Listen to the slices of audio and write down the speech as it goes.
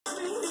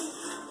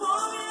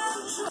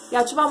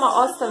Ja ću vama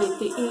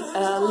ostaviti i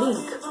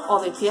link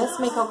ove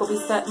pjesme kako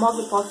biste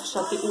mogli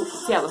poslušati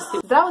u cijelosti.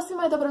 Zdravo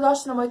svima i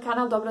dobrodošli na moj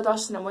kanal,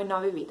 dobrodošli na moj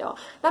novi video.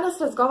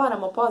 Danas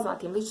razgovaramo o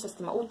poznatim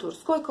ličnostima u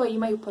Turskoj koji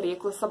imaju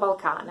porijeklo sa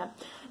Balkana.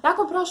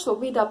 Nakon prošlog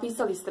videa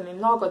pisali ste mi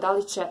mnogo da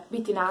li će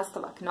biti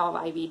nastavak na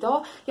ovaj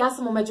video. Ja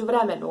sam u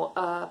međuvremenu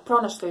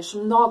pronašla još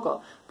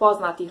mnogo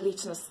poznatih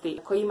ličnosti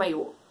koji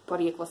imaju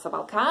porijeklo sa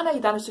Balkana i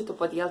danas ću to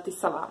podijeliti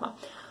sa vama.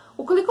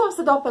 Ukoliko vam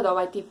se dopada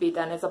ovaj tip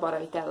videa, ne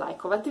zaboravite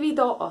lajkovati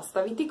video,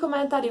 ostaviti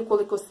komentar i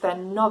ukoliko ste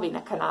novi na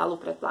kanalu,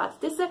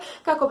 pretplatite se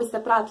kako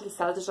biste pratili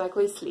sadržaj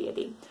koji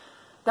slijedi.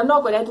 Da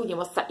mnogo ne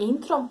duljimo sa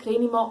introm,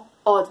 krenimo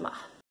odmah.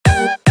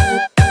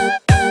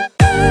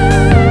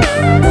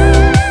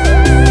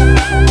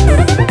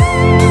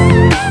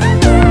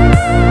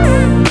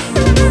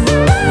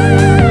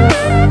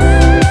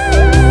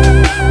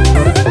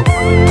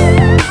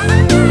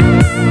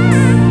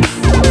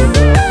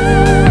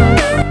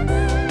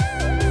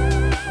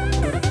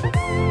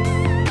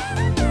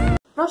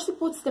 Prošli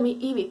put ste mi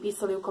i vi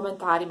pisali u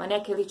komentarima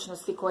neke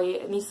ličnosti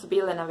koje nisu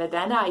bile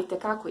navedene, a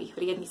itekako ih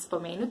vrijedni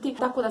spomenuti,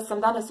 tako da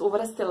sam danas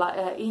uvrstila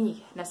i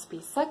njih na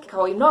spisak,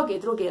 kao i mnoge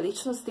druge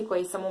ličnosti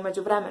koje sam u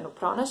međuvremenu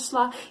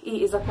pronašla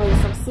i za koje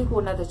sam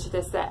sigurna da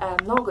ćete se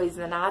mnogo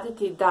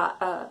iznenaditi da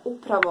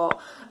upravo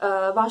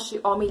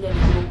vaši omiljeni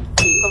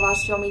glumci,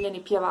 vaši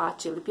omiljeni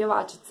pjevači ili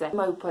pjevačice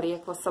imaju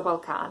porijeklo sa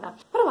Balkana.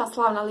 Prva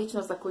slavna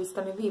ličnost za koju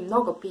ste mi vi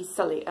mnogo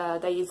pisali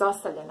da je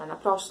izostavljena na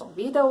prošlom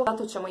videu,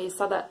 zato ćemo je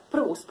sada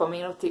prvu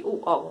spomenuti u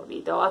ovom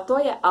videu, a to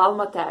je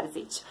Alma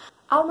Terzić.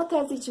 Alma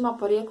Terzić ima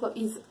porijeklo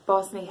iz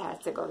Bosne i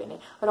Hercegovine.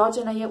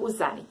 Rođena je u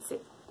Zenici.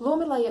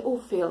 Glumila je u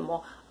filmu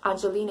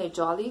Angeline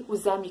Jolie U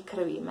zemlji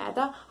krvi i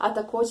meda, a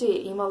također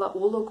je imala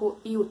ulogu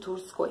i u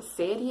turskoj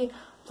seriji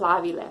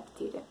Plavi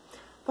leptiri.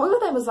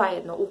 Pogledajmo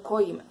zajedno u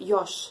kojim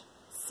još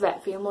sve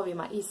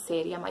filmovima i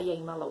serijama je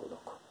imala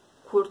ulogu.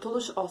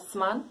 Kurtuluş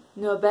Osman,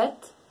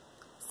 Nöbet,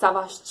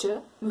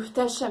 Savaşçı,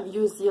 Muhteşem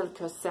Yüzyıl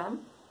Kösem,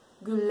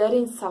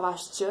 Güllerin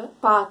Savaşçı,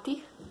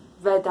 Fatih,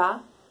 Veda,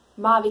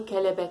 Mavi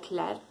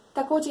kelebekler.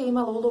 Također je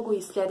imala ulogu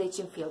i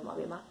sljedećim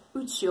filmovima.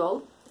 Üç yol,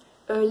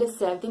 Öyle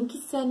sevdim ki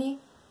seni,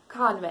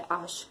 Kan ve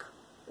aşk,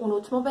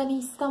 Unutma beni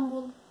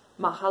İstanbul,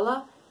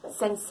 Mahala,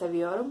 Seni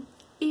seviyorum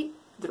i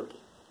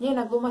drugi.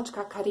 Njena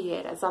glumačka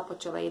karijera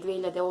započela je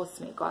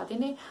 2008.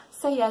 godine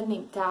sa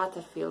jednim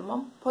teatar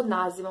filmom pod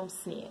nazivom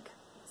Snijeg.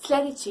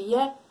 Sljedeći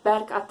je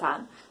Berk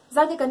Atan.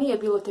 Za njega nije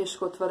bilo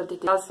teško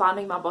utvrditi da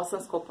stvarno ima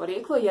bosansko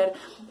porijeklo, jer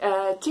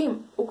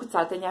čim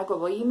ukucate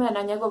njegovo ime,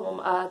 na njegovom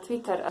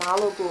Twitter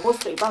nalogu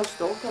postoji baš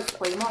dokaz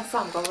koji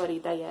sam govori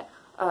da je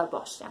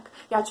Bošnjak.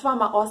 Ja ću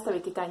vama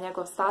ostaviti taj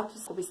njegov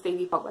status kako biste i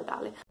vi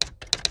pogledali.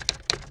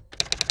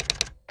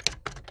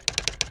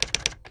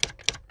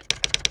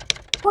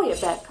 Ko je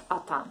Berk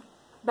Atan?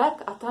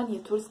 Berk Atan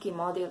je turski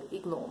model i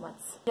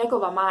glumac.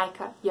 Njegova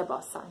majka je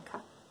Bosanka.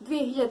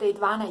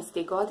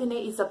 2012.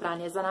 godine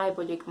izabran je za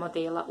najboljeg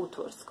modela u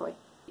Turskoj.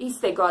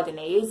 Iste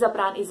godine je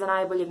izabran i za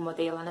najboljeg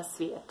modela na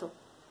svijetu.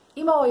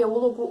 Imao je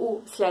ulogu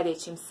u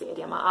sljedećim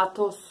serijama, a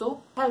to su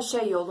Her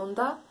şey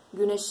yolunda,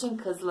 Güneşin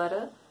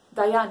kızları,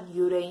 Dayan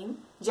yüreğim,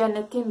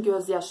 Cennetin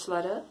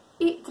gözyaşları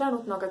i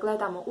trenutno ga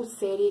gledamo u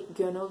seriji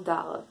Gönül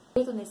Dağı.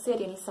 Prethodne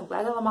serije nisam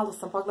gledala, malo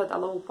sam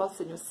pogledala ovu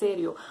posljednju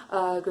seriju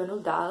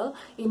Gönül Dağı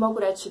i mogu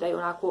reći da je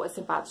onako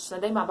simpatična,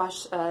 da ima baš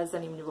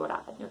zanimljivu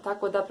radnju,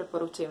 tako da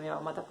preporučujem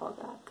vama da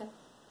pogledate.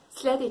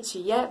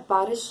 Sljedeći je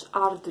Barış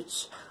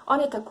Arduç.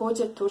 On je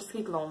također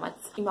turski glumac,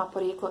 ima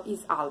porijeklo iz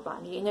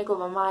Albanije.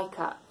 Njegova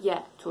majka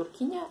je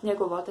Turkinja,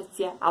 njegov otac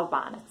je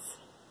Albanac.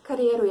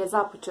 Karijeru je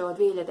započeo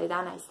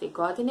 2011.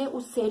 godine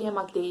u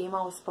serijama gdje je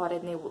imao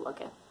sporedne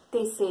uloge.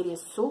 Te serije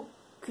su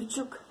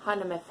Küçük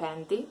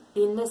Hanımefendi,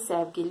 Dinle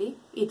sevgili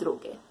i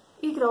druge.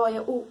 Igrao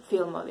je u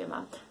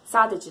filmovima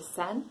Sadece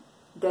sen,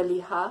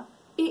 Deliha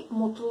i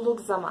Mutluluk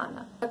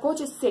zamana.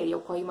 Također serije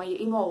u kojima je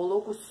imao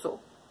ulogu su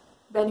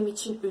Benim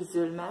için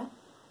üzülme,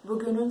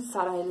 Bugünün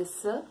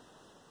saraylısı,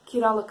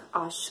 Kiralık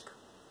aşk,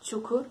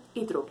 Çukur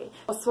i druge.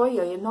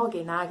 Osvojio je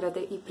mnoge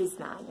nagrade i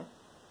priznanja.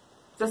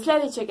 Za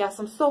sljedećeg ja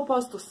sam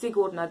 100%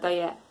 sigurna da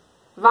je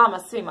vama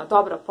svima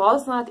dobro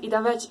poznat i da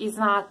već i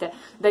znate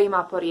da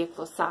ima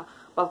porijeklo sa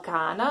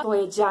Balkana. To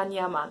je Can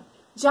Yaman.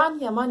 Can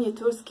Yaman je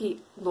turski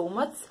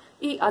glumac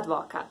i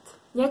advokat.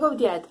 Njegov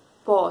djed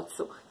po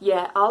ocu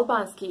je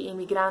albanski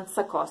imigrant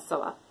sa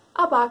Kosova,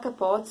 a baka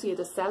po ocu je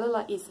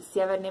doselila iz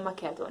Sjeverne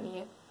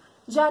Makedonije.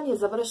 Can je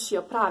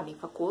završio pravni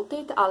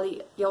fakultet,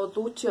 ali je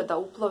odlučio da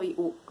uplovi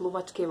u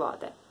glumačke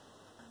vode.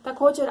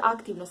 Također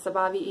aktivno se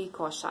bavi i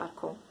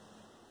košarkom.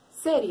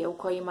 Serije u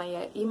kojima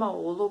je imao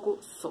ulogu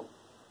su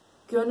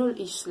Gönül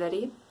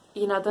işleri,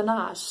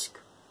 İnadına aşk,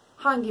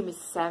 Hangimiz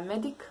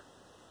sevmedik,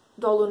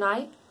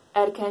 Dolunay,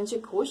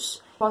 Erkenci kuş.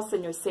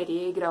 Posljednjoj seriji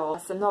je igrao,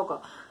 se mnogo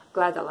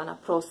gledala na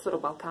prostoru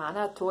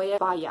Balkana, to je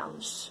Pa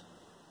yanlış.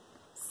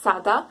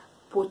 Sada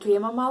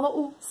putujemo malo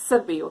u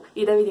Srbiju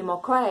i da vidimo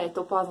koja je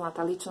to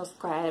poznata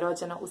ličnost koja je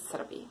rođena u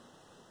Srbiji.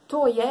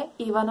 To je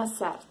Ivana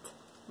Sert,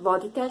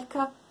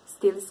 voditeljka,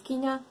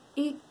 stilskinja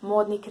i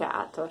modni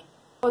kreator.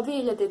 Od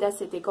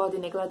 2010.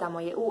 godine gledamo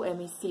je u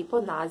emisiji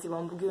pod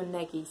nazivom Bugün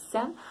neke,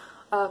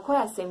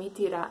 koja se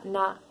emitira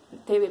na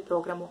TV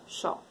programu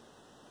Show.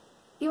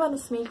 Ivanu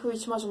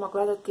Smiljković možemo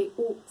gledati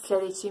u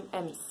sljedećim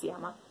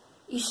emisijama.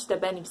 Pišite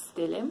benim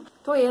stilim.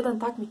 To je jedan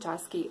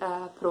takmičarski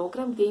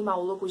program gdje ima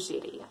ulogu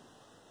žirija.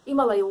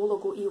 Imala je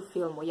ulogu i u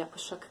filmu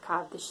Yapışık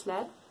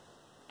Kardeşler.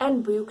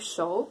 En Büyük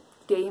Show,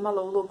 gdje je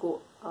imala ulogu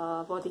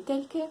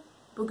voditeljke.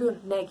 Bugün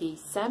neke,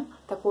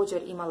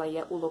 također imala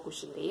je ulogu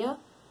žirija.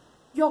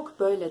 Yok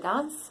böyle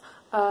dans,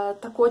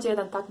 također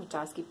jedan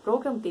takmičarski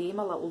program gdje je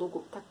imala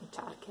ulogu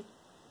takmičarke.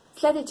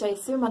 Sljedeća je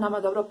svima nama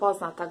dobro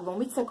poznata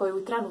glumica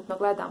koju trenutno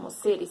gledamo u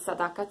seriji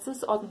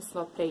Sadakatsız,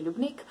 odnosno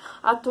Preljubnik,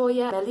 a to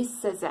je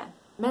Melis Sezen.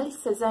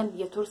 Melis Sezen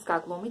je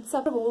turska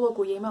glumica. Prvu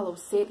ulogu je imala u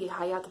seriji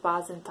Hayat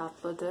Bazen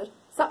Tatlıdır.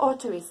 Sa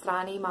očeve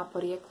strane ima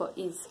porijeklo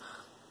iz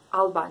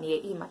Albanije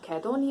i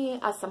Makedonije,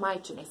 a sa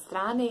majčine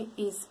strane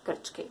iz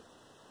Grčke.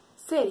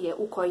 Serije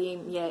u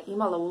kojim je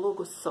imala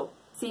ulogu su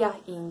Siyah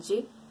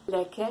İnci,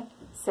 Leke,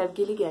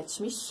 Sevgili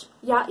Geçmiş,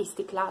 Ja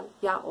İstiklal,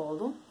 Ja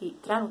Oğlum i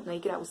trenutno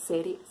igra u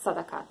seriji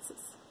Sadakatsız.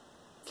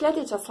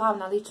 Sljedeća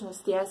slavna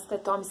ličnost jeste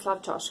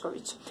Tomislav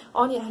Ćošković.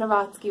 On je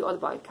hrvatski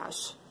odbojkaš.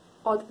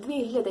 Od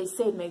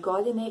 2007.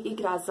 godine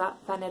igra za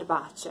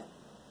Fenerbahče.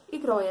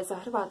 Igrao je za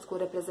hrvatsku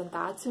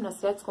reprezentaciju na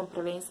svjetskom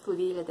prvenstvu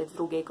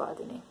 2002.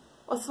 godine.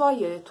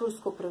 Osvojio je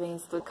tursko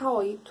prvenstvo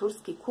kao i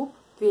turski kup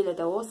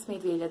 2008. i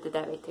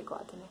 2009.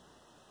 godine.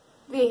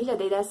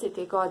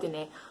 2010.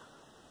 godine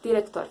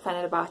direktor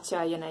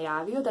Fenerbahčea je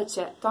najavio da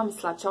će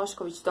Tomislav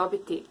Ćošković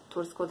dobiti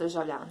tursko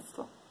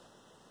državljanstvo.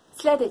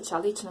 Sljedeća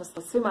ličnost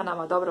svima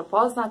nama dobro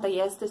poznata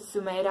jeste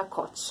Sümeyra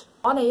Koç.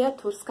 Ona je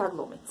turska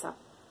glumica.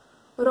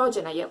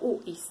 Rođena je u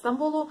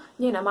Istanbulu,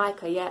 njena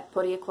majka je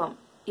porijeklom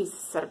iz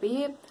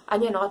Srbije, a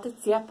njen otac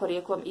je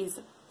porijeklom iz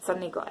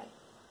Crne Gore.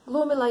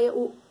 Glumila je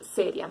u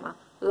serijama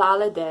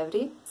Lale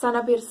Devri,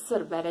 Sana bir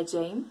sır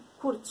vereceğim,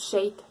 Kurt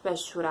Şehit ve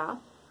Şura,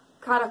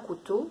 Kara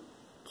Kutu,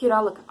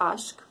 Kiralık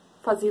aşk,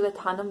 Fazilet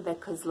Hanım ve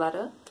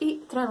kızları i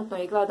trenutno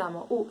je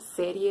gledamo u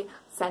seriji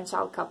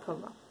Sençal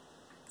Kapımı.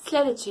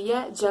 Sljedeći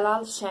je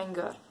Celal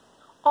Şengör.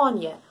 On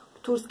je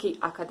turski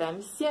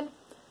akademisjen,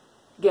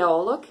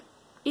 geolog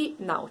i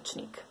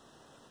naučnik.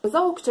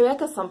 Za ovog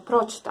čovjeka sam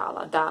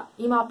pročitala da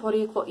ima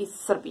porijeklo iz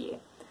Srbije.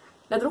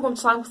 Na drugom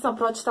članku sam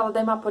pročitala da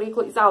ima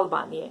porijeklo iz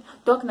Albanije,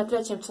 dok na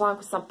trećem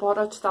članku sam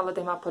pročitala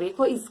da ima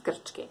porijeklo iz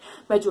Grčke.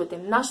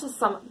 Međutim, našla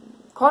sam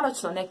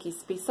konačno neki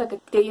spisak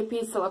gdje je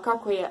pisalo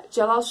kako je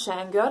Celal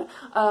Şengör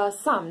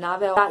sam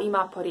naveo da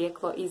ima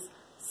porijeklo iz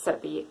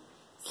Srbije.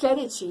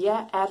 Sljedeći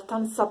je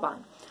Ertan Saban.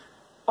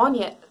 On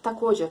je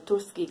također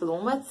turski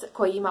glumac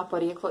koji ima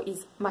porijeklo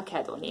iz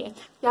Makedonije.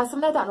 Ja sam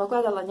nedavno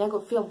gledala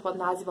njegov film pod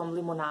nazivom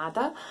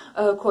Limonada,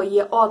 koji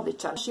je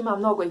odličan. Ima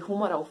mnogo i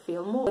humora u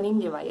filmu,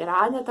 zanimljiva je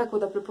radnja, tako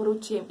da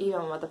preporučujem i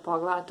vama da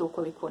pogledate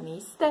ukoliko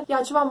niste.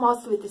 Ja ću vam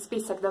ostaviti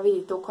spisak da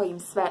vidite u kojim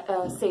sve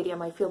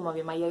serijama i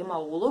filmovima je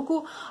imao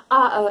ulogu,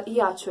 a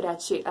ja ću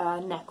reći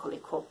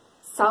nekoliko.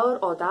 Sağır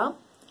oda,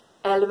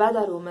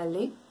 Elveda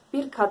Rumeli,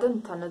 Bir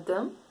kadın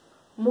tanıdım,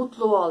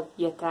 Mutlu ol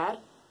yeter,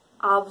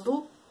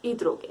 Avlu i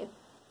druge.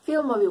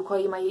 Filmovi u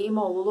kojima je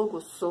imao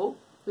ulogu su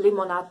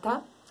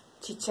Limonata,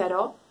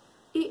 Čičero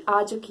i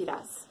Ađo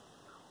Kiraz.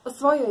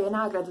 Osvojio je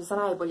nagradu za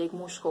najboljeg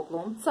muškog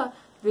glumca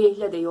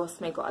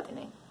 2008.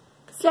 godine.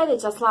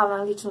 Sljedeća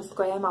slavna ličnost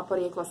koja ima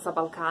porijeklo sa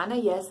Balkana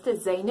jeste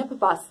Zeynep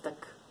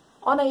Bastık.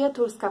 Ona je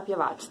turska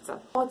pjevačica.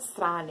 Od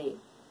strane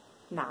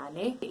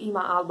nane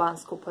ima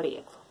albansko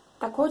porijeklo.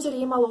 Također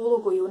je imala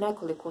ulogu i u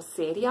nekoliko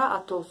serija, a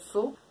to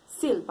su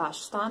Sil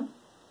Baştan,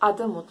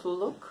 Adı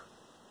Mutluluk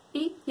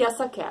i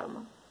Yasak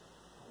Elma.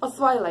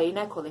 Osvojila je i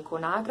nekoliko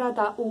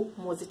nagrada u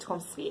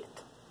muzičkom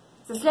svijetu.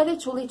 Za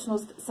sljedeću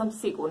ličnost sam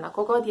sigurna,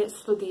 kogod je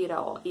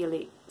studirao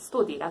ili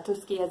studira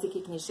turski jezik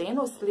i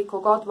književnost ili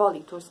kogod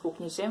voli tursku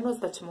književnost,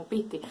 da će mu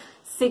biti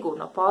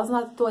sigurno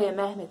poznat, to je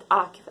Mehmet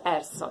Akif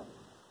Ersoy.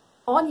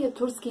 On je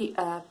turski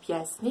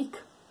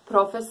pjesnik,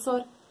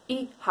 profesor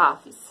i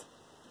hafiz.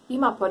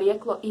 Ima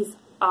porijeklo iz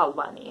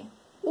Albanije.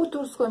 U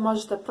Turskoj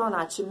možete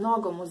pronaći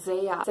mnogo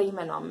muzeja sa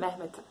imenom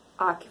Mehmet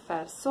Akif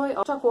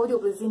Ersoy. Čak ovdje u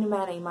blizini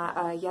mene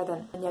ima jedan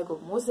njegov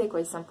muzej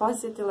koji sam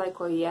posjetila i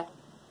koji je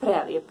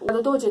prelijep.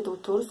 Kada dođete u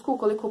Tursku,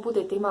 ukoliko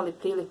budete imali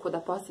priliku da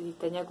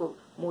posjetite njegov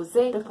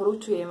muzej,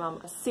 preporučujem vam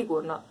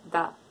sigurno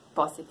da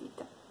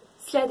posjetite.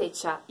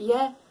 Sljedeća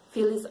je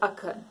Filiz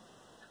Akın.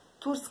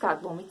 Turska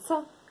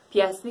glumica,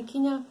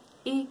 pjesnikinja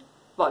i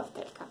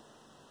voditeljka.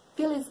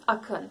 Filiz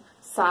Akın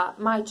sa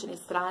majčine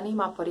strane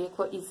ima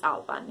porijeklo iz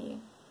Albanije.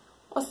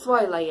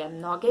 Osvojila je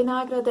mnoge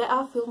nagrade,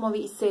 a filmovi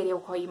i serije u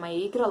kojima je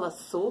igrala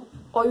su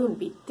Oyun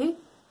Bitti,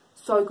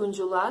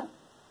 Soyguncular,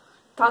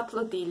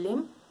 Tatlı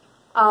Dilim,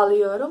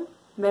 Ağlıyorum,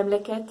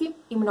 Memleketi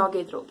i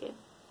mnoge druge.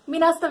 Mi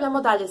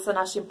nastavljamo dalje sa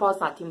našim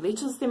poznatim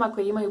ličnostima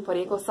koji imaju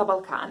porijeklo sa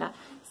Balkana.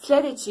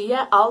 Sljedeći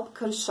je Alp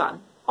Kırşan.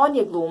 On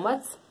je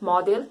glumac,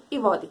 model i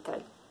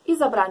voditelj.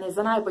 Izabran je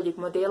za najboljeg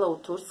modela u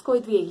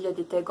Turskoj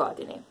 2000.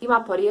 godine.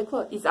 Ima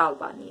porijeklo iz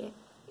Albanije.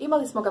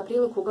 Imali smo ga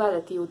priliku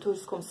gledati u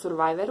turskom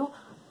Survivoru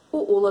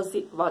u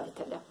ulozi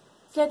voditelja.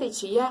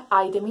 Sljedeći je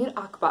Ajdemir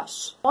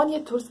Akbaš. On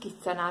je turski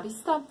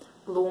scenarista,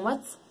 glumac,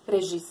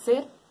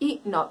 režiser i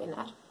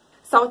novinar.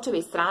 Sa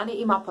očeve strane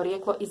ima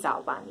porijeklo iz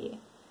Albanije.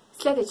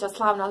 Sljedeća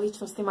slavna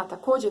ličnost ima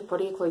također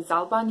porijeklo iz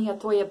Albanije, a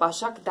to je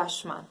Başak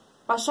Dašman.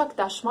 Başak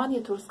Dašman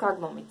je turska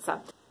glumica.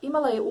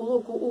 Imala je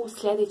ulogu u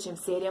sljedećim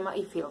serijama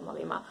i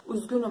filmovima: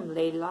 Üzgünüm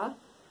Leyla,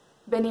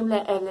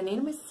 Benimle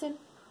evlenir misin,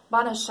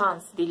 Bana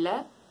şans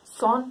dile,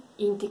 Son,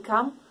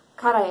 İntikam,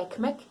 Kara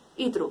ekmek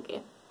i druge.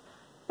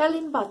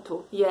 Pelin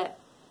Batu je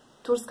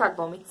turska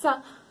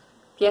glumica,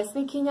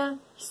 pjesnikinja,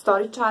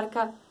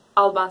 historičarka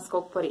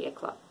albanskog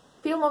porijekla.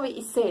 Filmovi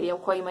i serije u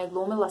kojima je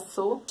glumila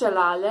su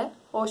Celale,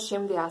 O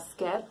Şimdi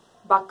Asker,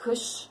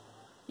 Bakış,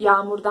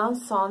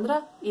 Yağmurdan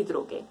sonra i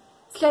druge.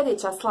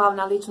 Sljedeća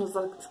slavna ličnost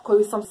za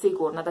koju sam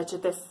sigurna da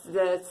ćete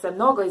se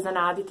mnogo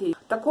iznenaditi,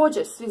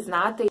 također svi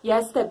znate,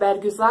 jeste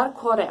Bergüzar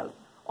Korel.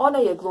 Ona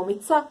je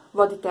glumica,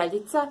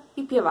 voditeljica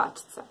i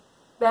pjevačica.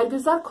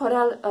 Bergüzar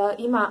Korel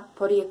ima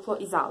porijeklo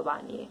iz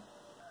Albanije.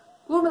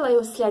 Glumila je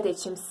u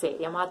sljedećim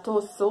serijama, a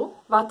to su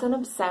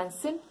Vatanım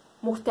Sensin,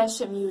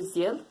 Muhteşem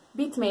Yüzyıl,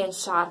 Bitmeyen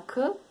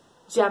Şarkı,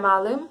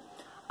 Cemal'im,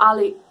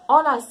 ali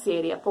ona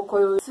serija po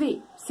kojoj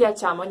svi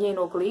sjećamo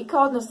njenog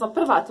lika, odnosno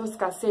prva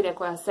turska serija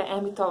koja se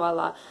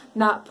emitovala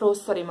na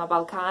prostorima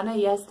Balkana,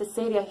 jeste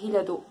serija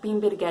 1000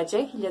 Binbir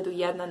Gece,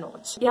 1001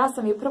 noć. Ja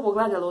sam je prvo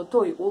gledala u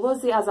toj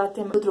ulozi, a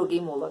zatim u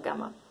drugim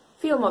ulogama.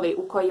 Filmovi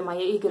u kojima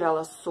je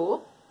igrala su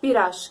Bir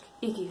Aşk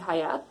İki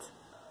Hayat,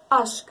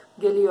 Aşk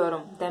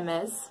Geliyorum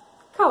Demez,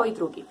 kao i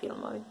drugi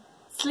filmovi.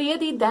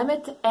 Slijedi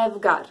Demet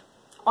Evgar.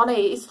 Ona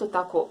je isto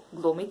tako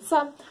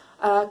glumica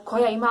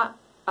koja ima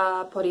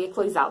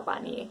porijeklo iz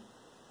Albanije.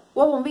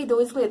 U ovom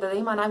videu izgleda da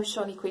ima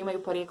najviše onih koji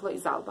imaju porijeklo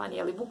iz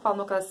Albanije, ali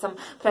bukvalno kada sam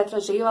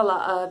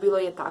pretraživala bilo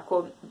je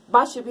tako.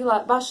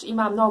 Baš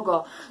ima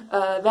mnogo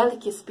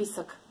veliki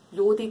spisak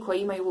ljudi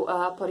koji imaju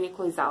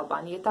porijeklo iz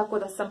Albanije. Tako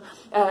da sam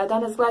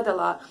danas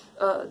gledala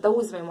da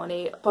uzmemo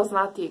one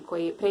poznatije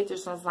koji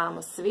pretežno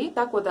znamo svi.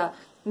 Tako da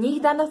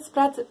njih danas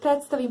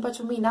predstavim, pa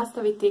ćemo mi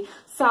nastaviti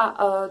sa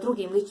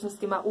drugim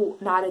ličnostima u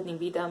narednim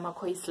videama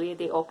koji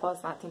slijede o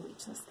poznatim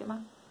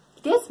ličnostima.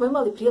 Gdje smo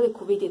imali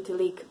priliku vidjeti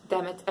lik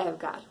Demet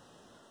Evgar?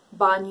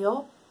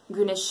 Banyo,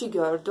 Güneşi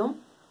gördüm,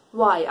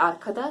 Vay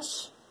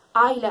arkadaş,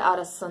 Aile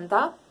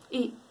arasında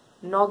i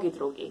mnogi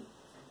drugi.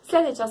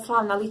 Sljedeća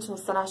slavna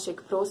ličnost sa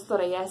našeg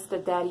prostora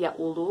jeste Derya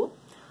Ulu.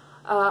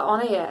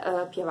 Ona je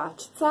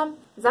pjevačica.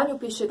 Za nju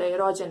piše da je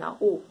rođena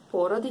u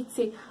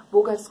porodici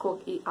bugarskog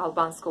i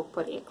albanskog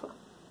porijekla.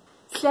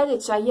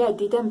 Sljedeća je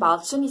Didem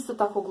Balčan, isto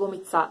tako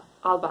glumica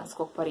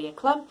albanskog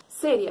porijekla.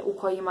 Serije u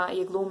kojima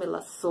je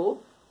glumila su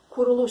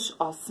Kuruluş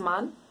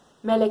Osman,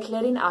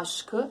 Meleklerin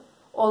Aşkı,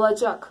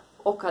 Olacak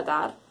o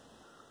kadar,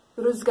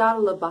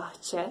 Rüzgarlı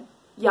Bahçe,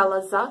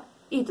 Yalaza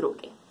i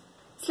druge.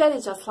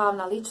 Sljedeća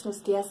slavna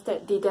ličnost jeste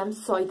Didem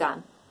Soydan.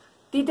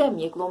 Didem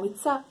je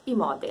glumica i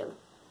model.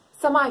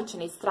 Sa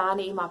majčine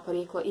strane ima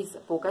porijeklo iz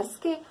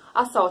Bugarske,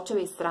 a sa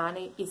očeve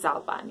strane iz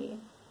Albanije.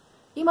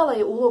 Imala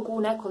je ulogu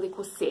u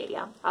nekoliko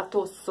serija, a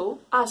to su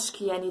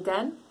Aşk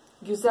Yeniden,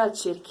 Güzel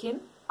Çirkin,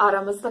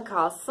 Aramızda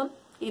Kalsın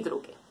i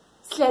druge.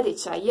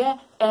 Sljedeća je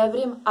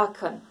Evrim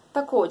Akın,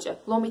 također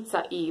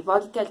glumica i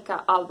voditeljka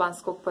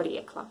albanskog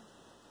porijekla.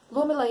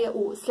 Glumila je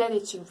u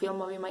sljedećim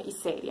filmovima i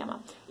serijama: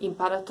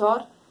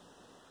 Imparator,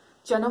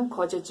 Canım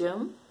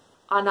Kocacığım,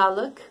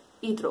 Analık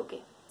i druge.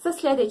 Za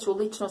sljedeću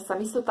ličnost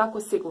sam isto tako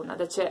sigurna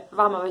da će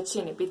vama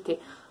većini biti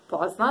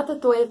poznata,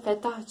 to je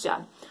Fetah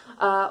Can.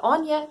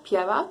 On je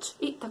pjevač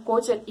i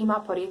također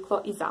ima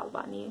porijeklo iz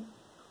Albanije.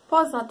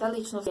 Poznata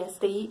ličnost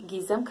jeste i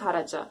Gizem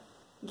Karađa.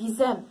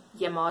 Gizem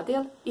je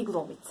model i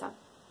glumica.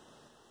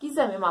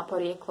 Gizem ima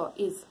porijeklo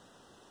iz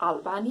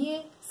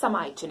Albanije sa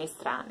majčine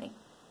strane.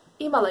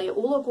 Imala je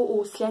ulogu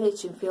u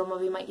sljedećim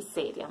filmovima i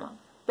serijama: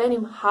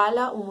 Benim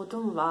hala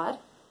umudum var,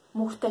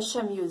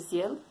 Muhteşem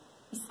Yüzyıl,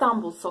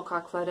 İstanbul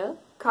Sokakları,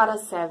 Kara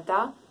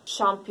Sevda,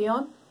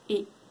 Šampion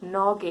i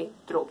mnoge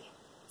druge.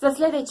 Za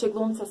sljedećeg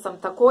glumca sam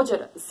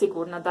također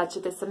sigurna da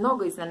ćete se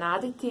mnogo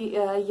iznenaditi,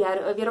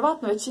 jer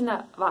vjerovatno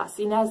većina vas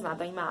i ne zna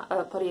da ima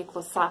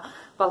porijeklo sa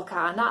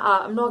Balkana,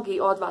 a mnogi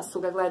od vas su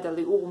ga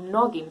gledali u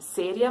mnogim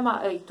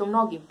serijama, i to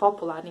mnogim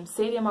popularnim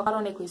serijama, bar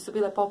one koji su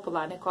bile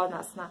popularne kod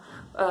nas na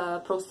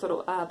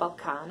prostoru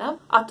Balkana,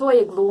 a to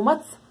je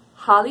glumac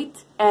Halit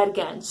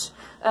Ergenç.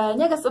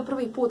 Njega sam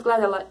prvi put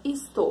gledala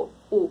isto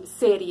u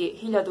seriji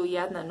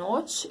 1001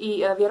 noć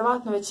i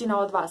vjerovatno većina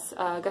od vas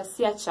ga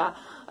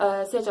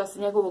sjeća se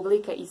njegovog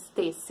lika iz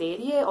te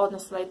serije,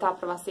 odnosno da je ta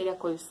prva serija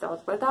koju ste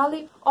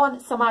odgledali. On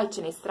sa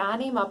majčine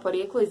strane ima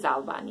porijeklo iz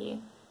Albanije.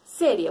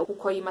 Serije u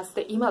kojima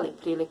ste imali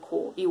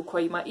priliku i u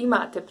kojima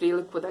imate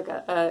priliku da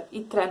ga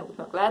i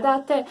trenutno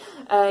gledate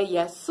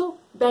jesu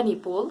Beni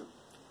Bul,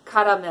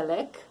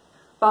 Karamelek,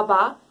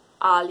 Baba,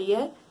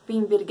 Aliye,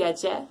 Binbir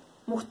Gece,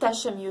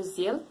 Muhteşem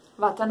Yüzyıl,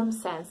 Vatanım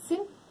Sensin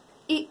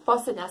i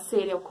posljednja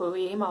serija u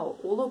kojoj je imao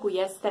ulogu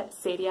jeste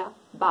serija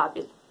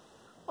Babil.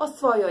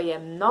 Osvojio je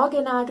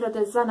mnoge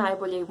nagrade za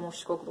najboljeg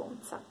muškog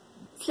glumca.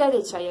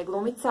 Sljedeća je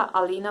glumica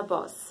Alina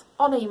Boz.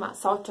 Ona ima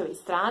sa očeve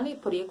strane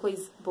porijeklo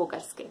iz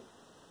Bugarske.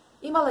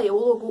 Imala je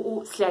ulogu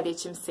u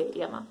sljedećim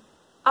serijama: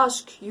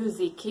 Aşk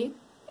Yüziki,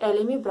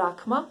 Elimi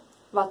Bırakma,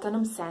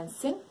 Vatanım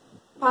Sensin,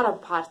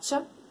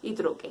 Paramparça i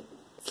druge.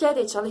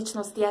 Sljedeća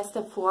ličnost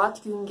jeste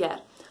Fuat Günger.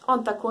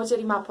 On također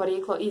ima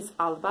porijeklo iz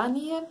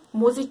Albanije,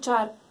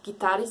 muzičar,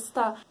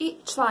 gitarista i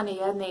član je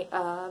jedne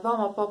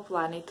veoma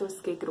popularne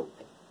turske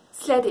grupe.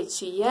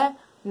 Sljedeći je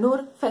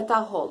Nur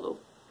Fetaholu.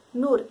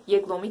 Nur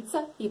je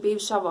glumica i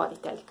bivša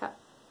voditeljka.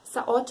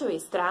 Sa očeve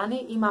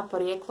strane ima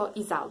porijeklo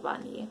iz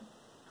Albanije.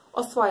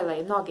 Osvojila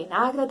je mnoge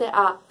nagrade,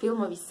 a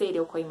filmovi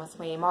serije u kojima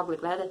smo je mogli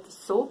gledati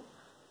su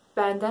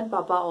Benden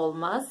Baba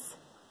Olmaz,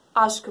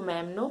 Aşk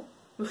Memnu,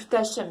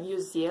 Muhteşem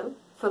Yüzyıl,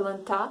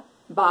 Fırlanta,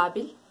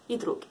 Babil i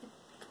drugi.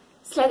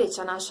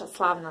 Sljedeća naša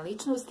slavna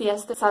ličnost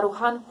jeste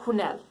Saruhan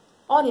Hunel.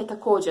 On je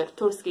također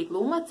turski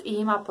glumac i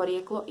ima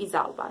porijeklo iz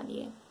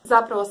Albanije.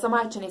 Zapravo sa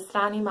majčine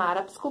strane ima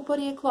arapsko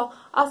porijeklo,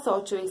 a sa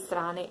očeve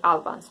strane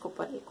albansko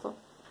porijeklo.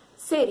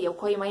 Serije u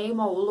kojima je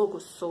imao ulogu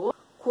su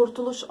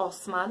Kurtuluş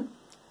Osman,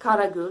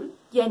 Karagül,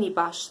 Yeni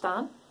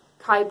Baştan,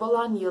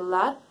 Kaybolan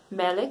Yıllar,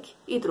 Melek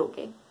i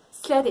druge.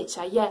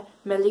 Sljedeća je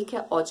Melike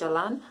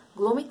Öcalan,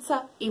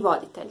 glumica i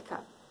voditeljka.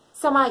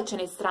 Sa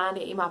majčine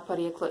strane ima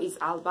porijeklo iz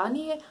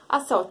Albanije, a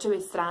sa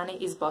očeve strane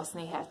iz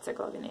Bosne i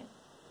Hercegovine.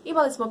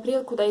 Imali smo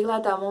priliku da ih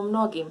gledamo u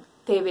mnogim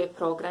TV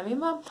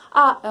programima,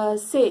 a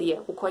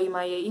serije u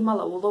kojima je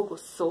imala ulogu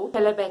su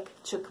Kelebek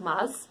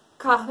Çıkmaz,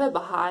 Kahve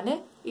Bahane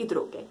i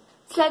druge.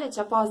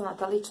 Sljedeća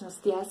poznata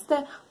ličnost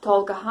jeste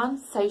Tolgahan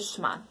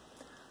Sayışman.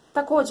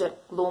 Također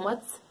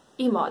glumac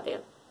i model.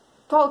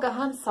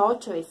 Tolgahan sa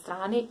očeve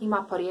strane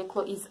ima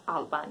porijeklo iz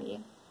Albanije.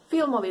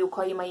 Filmovi u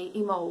kojima je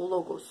imao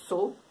ulogu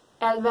su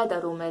Elveda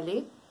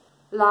Rumeli,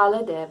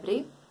 Lale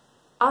Devri,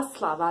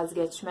 Asla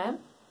Vazgeçmem,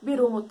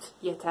 Bir Umut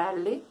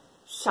Yeterli,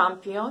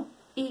 Šampion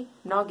i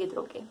mnogi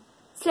drugi.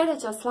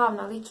 Sljedeća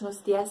slavna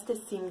ličnost jeste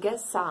Simge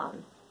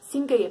Sağan.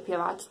 Simge je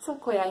pjevačica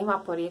koja ima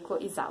porijeklo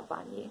iz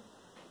Albanije.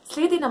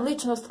 Slijedi nam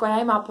ličnost koja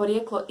ima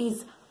porijeklo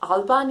iz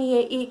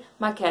Albanije i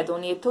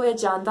Makedonije, to je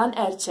Candan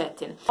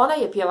Erçetin. Ona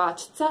je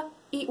pjevačica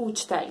i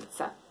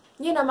učiteljica.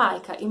 Njena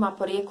majka ima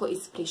porijeklo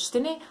iz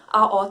Pištine,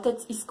 a otac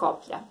iz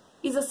Skoplja.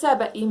 Iza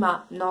sebe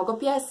ima mnogo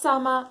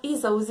pjesama i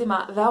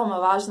zauzima veoma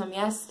važno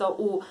mjesto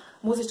u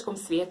muzičkom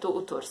svijetu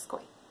u Turskoj.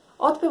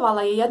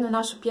 Otpevala je jednu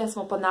našu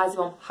pjesmu pod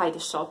nazivom Hajde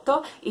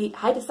šoto i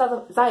hajde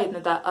sada zajedno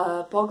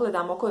da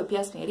pogledamo o kojoj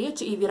pjesmi je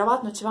riječ i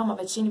vjerovatno će vama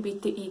većini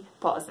biti i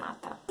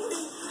poznata.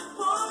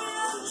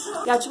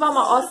 Ja ću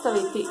vama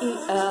ostaviti i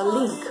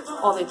link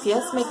ove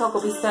pjesme kako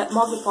biste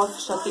mogli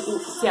poslušati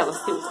u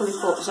cijelosti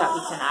ukoliko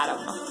želite,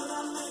 naravno.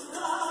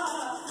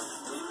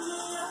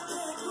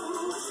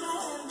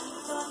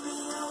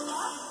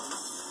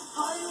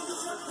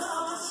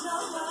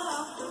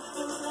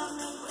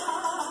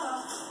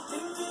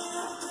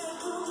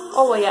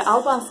 Ovo je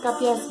albanska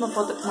pjesma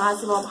pod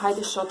nazivom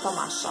Hajde šoto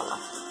mašala.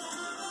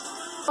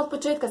 Od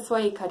početka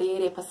svoje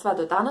karijere pa sve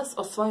do danas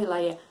osvojila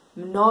je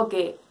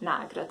mnoge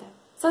nagrade.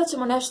 Sada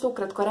ćemo nešto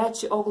ukratko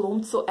reći o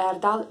glumcu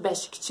Erdal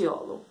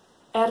Beşikçioğlu.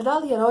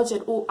 Erdal je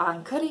rođen u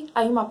Ankari,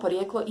 a ima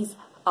porijeklo iz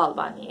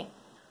Albanije.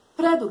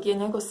 Predug je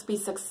njegov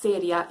spisak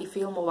serija i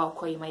filmova u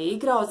kojima je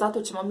igrao,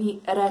 zato ćemo mi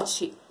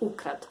reći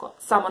ukratko.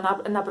 Samo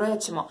nabrojat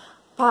ćemo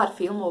par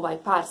filmova i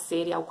par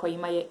serija u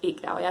kojima je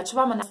igrao. Ja ću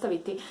vama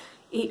nastaviti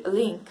i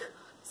link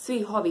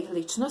svih ovih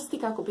ličnosti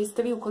kako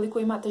biste vi, ukoliko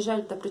imate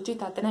želju da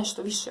pročitate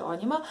nešto više o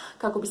njima,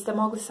 kako biste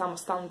mogli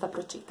samostalno da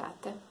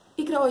pročitate.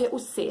 Igrao je u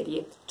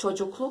seriji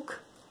Çocukluk,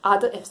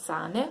 Adı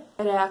Efsane,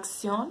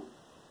 Reaksiyon,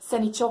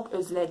 Seni Çok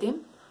Özledim,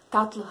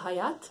 Tatlı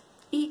Hayat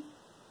i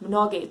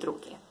mnoge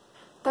druge.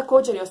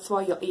 Također je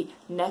osvojio i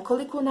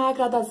nekoliko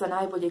nagrada za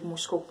najboljeg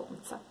muškog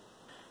glumca.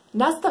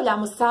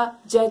 Nastavljamo sa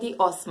Đedi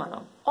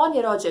Osmanom. On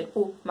je rođen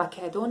u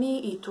Makedoniji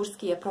i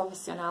turski je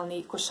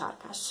profesionalni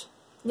košarkaš.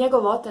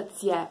 Njegov otac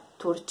je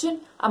Turčin,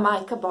 a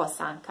majka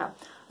Bosanka.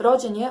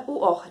 Rođen je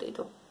u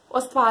Ohridu.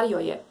 Ostvario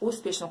je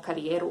uspješnu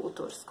karijeru u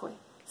Turskoj.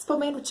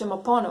 Spomenut ćemo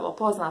ponovo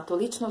poznatu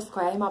ličnost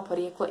koja ima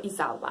porijeklo iz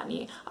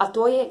Albanije, a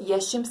to je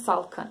Yeşim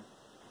Salkan.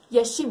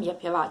 Yeşim je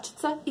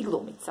pjevačica i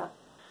glumica.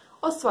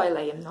 Osvojila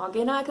je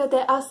mnoge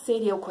nagrade, a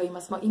serije u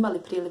kojima smo imali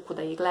priliku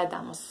da ih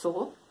gledamo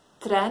su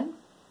Tren,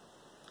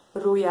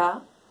 Ruja,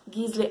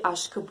 Gizli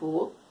Aşkı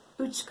Bul,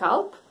 Üç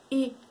Kalp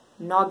i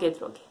mnoge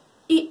druge.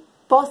 I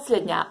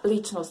posljednja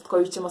ličnost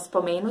koju ćemo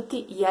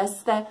spomenuti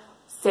jeste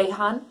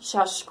Seyhan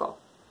Şaşko.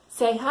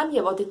 Seyhan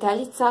je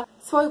voditeljica.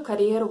 Svoju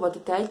karijeru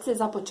voditeljice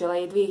započela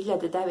je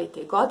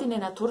 2009. godine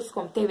na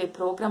turskom TV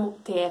programu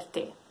TRT.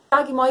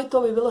 Dragi moji,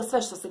 to bi bilo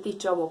sve što se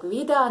tiče ovog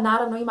videa.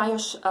 Naravno, ima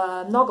još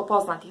mnogo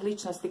poznatih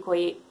ličnosti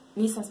koji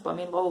nisam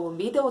spomenula u ovom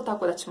videu,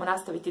 tako da ćemo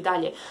nastaviti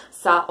dalje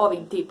sa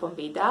ovim tipom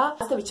videa.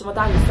 Nastavit ćemo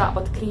dalje sa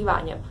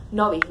otkrivanjem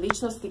novih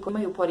ličnosti koje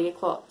imaju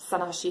porijeklo sa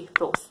naših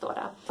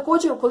prostora.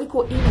 Također,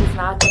 ukoliko i vi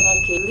znate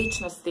neke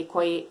ličnosti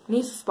koje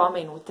nisu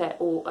spomenute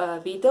u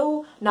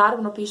videu,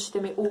 naravno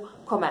pišite mi u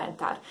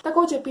komentar.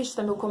 Također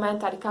pišite mi u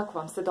komentari kako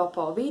vam se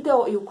dopao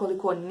video i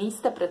ukoliko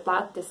niste,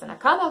 pretplatite se na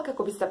kanal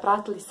kako biste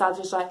pratili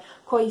sadržaj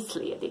koji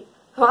slijedi.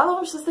 Hvala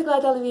vam što ste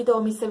gledali video,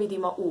 mi se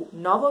vidimo u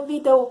novom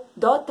videu.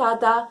 Do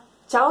tada!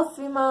 Ćao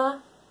svima!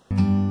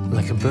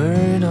 Like a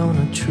bird on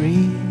a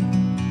tree.